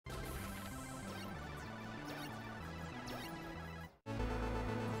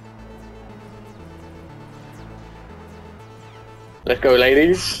Let's go,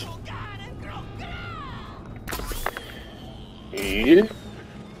 ladies. Yeah.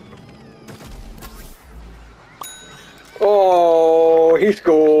 Oh, he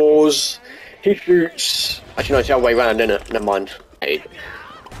scores. He shoots. Actually, no, it's the other way around, isn't it? Never mind. Hey.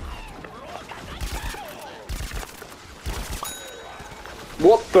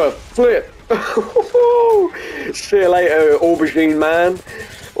 What the flip? See you later, aubergine man.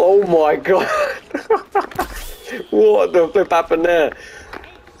 Oh my god. What the flip happened there?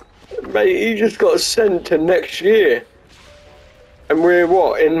 Mate, he just got sent to next year. And we're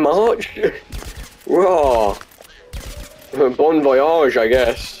what, in March? Raw. Bon voyage, I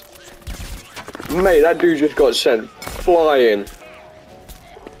guess. Mate, that dude just got sent flying.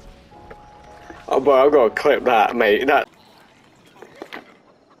 Oh, boy, I've got to clip that, mate. That.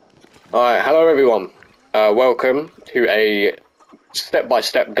 Alright, hello everyone. Welcome to a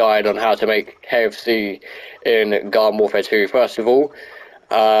step-by-step guide on how to make KFC in Garden Warfare 2. First of all,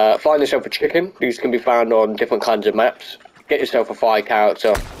 find yourself a chicken. These can be found on different kinds of maps. Get yourself a fire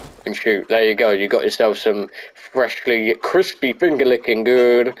character and shoot. There you go. You got yourself some freshly crispy, finger-licking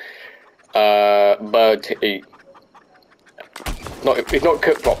good bird to eat. It's not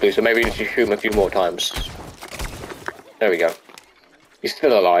cooked properly, so maybe you need to shoot him a few more times. There we go. He's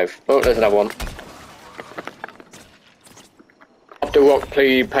still alive. Oh, there's another one. After rock,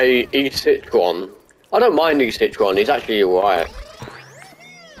 please pay E-Citron. I don't mind E-Citron. He's actually alright.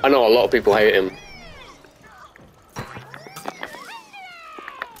 I know a lot of people hate him.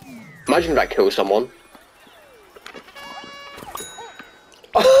 Imagine if that kills someone.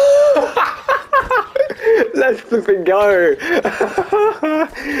 Let's flipping go.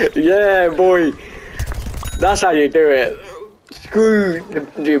 Yeah, boy. That's how you do it. Screw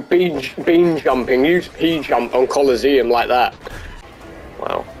the bean jumping. Use P-jump on Coliseum like that.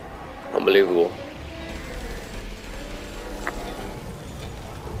 Wow. Unbelievable.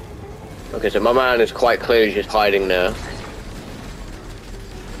 Okay, so my man is quite clearly just hiding there.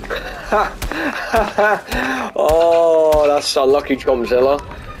 Oh, that's unlucky, Chomzilla.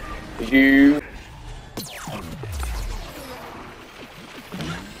 You.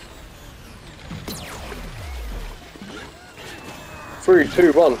 3,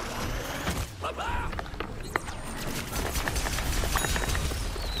 2, 1.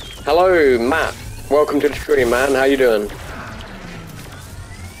 Hello, Matt. Welcome to the stream, man. How you doing?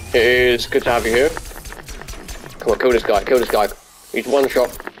 It is good to have you here. Come on, kill this guy. Kill this guy. He's one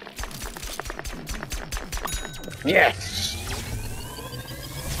shot. Yes!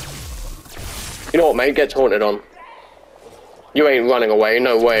 You know what, mate? Get taunted on. You ain't running away,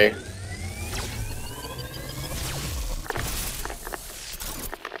 no way.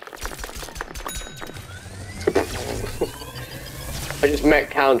 I just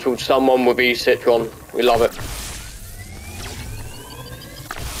met-counseled someone with E-Citron. We love it.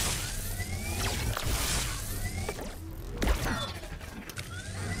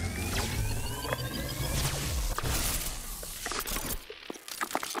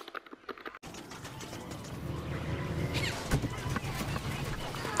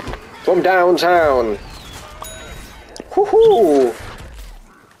 From downtown. Woohoo!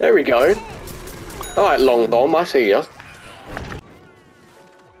 There we go. Alright, Long Bomb, I see ya.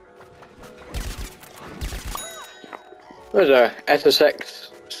 There's a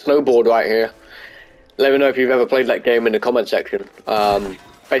SSX snowboard right here. Let me know if you've ever played that game in the comment section.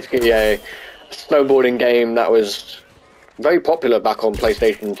 Basically a snowboarding game that was very popular back on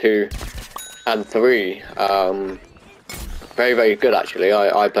PlayStation 2 and 3. Very, very good actually.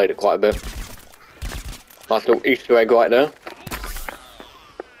 I played it quite a bit. Nice little Easter egg right there.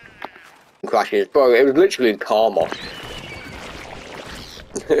 Crashes. Bro, it was literally karma.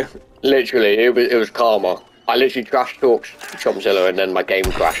 Literally, it was karma. I literally trash talked Chomzilla and then my game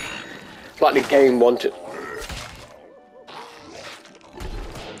crashed. It's like the game wanted.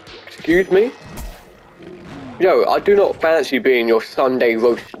 Excuse me? Yo, I do not fancy being your Sunday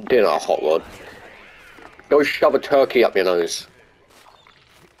roast dinner, Hot Rod. Go shove a turkey up your nose.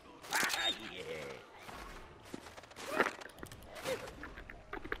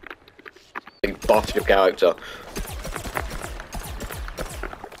 Big bastard character.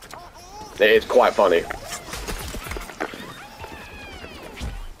 It is quite funny.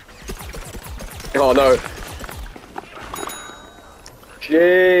 Oh no.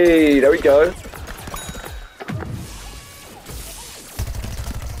 Gee, there we go.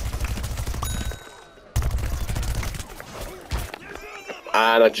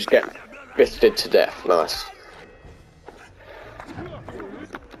 And I just get fisted to death. Nice.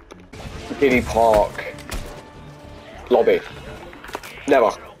 Giddy Park. Lobby.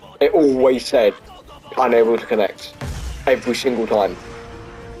 Never. It always said unable to connect. every single time.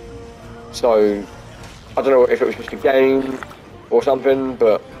 So, I don't know if it was just a game or something,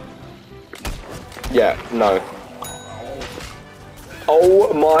 but yeah, no.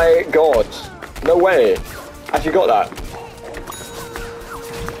 Oh my god. No way. Actually got that.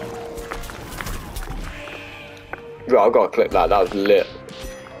 Right, I've got to clip that. That was lit.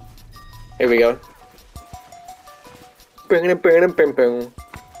 Here we go.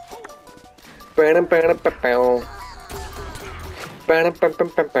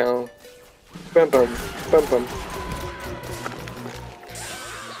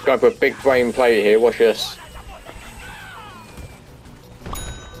 Going for a big frame play here. Watch this.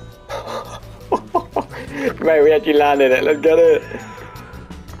 Mate, we actually landed it. Let's get it.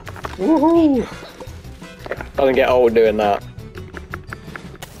 Woohoo! Doesn't get old doing that.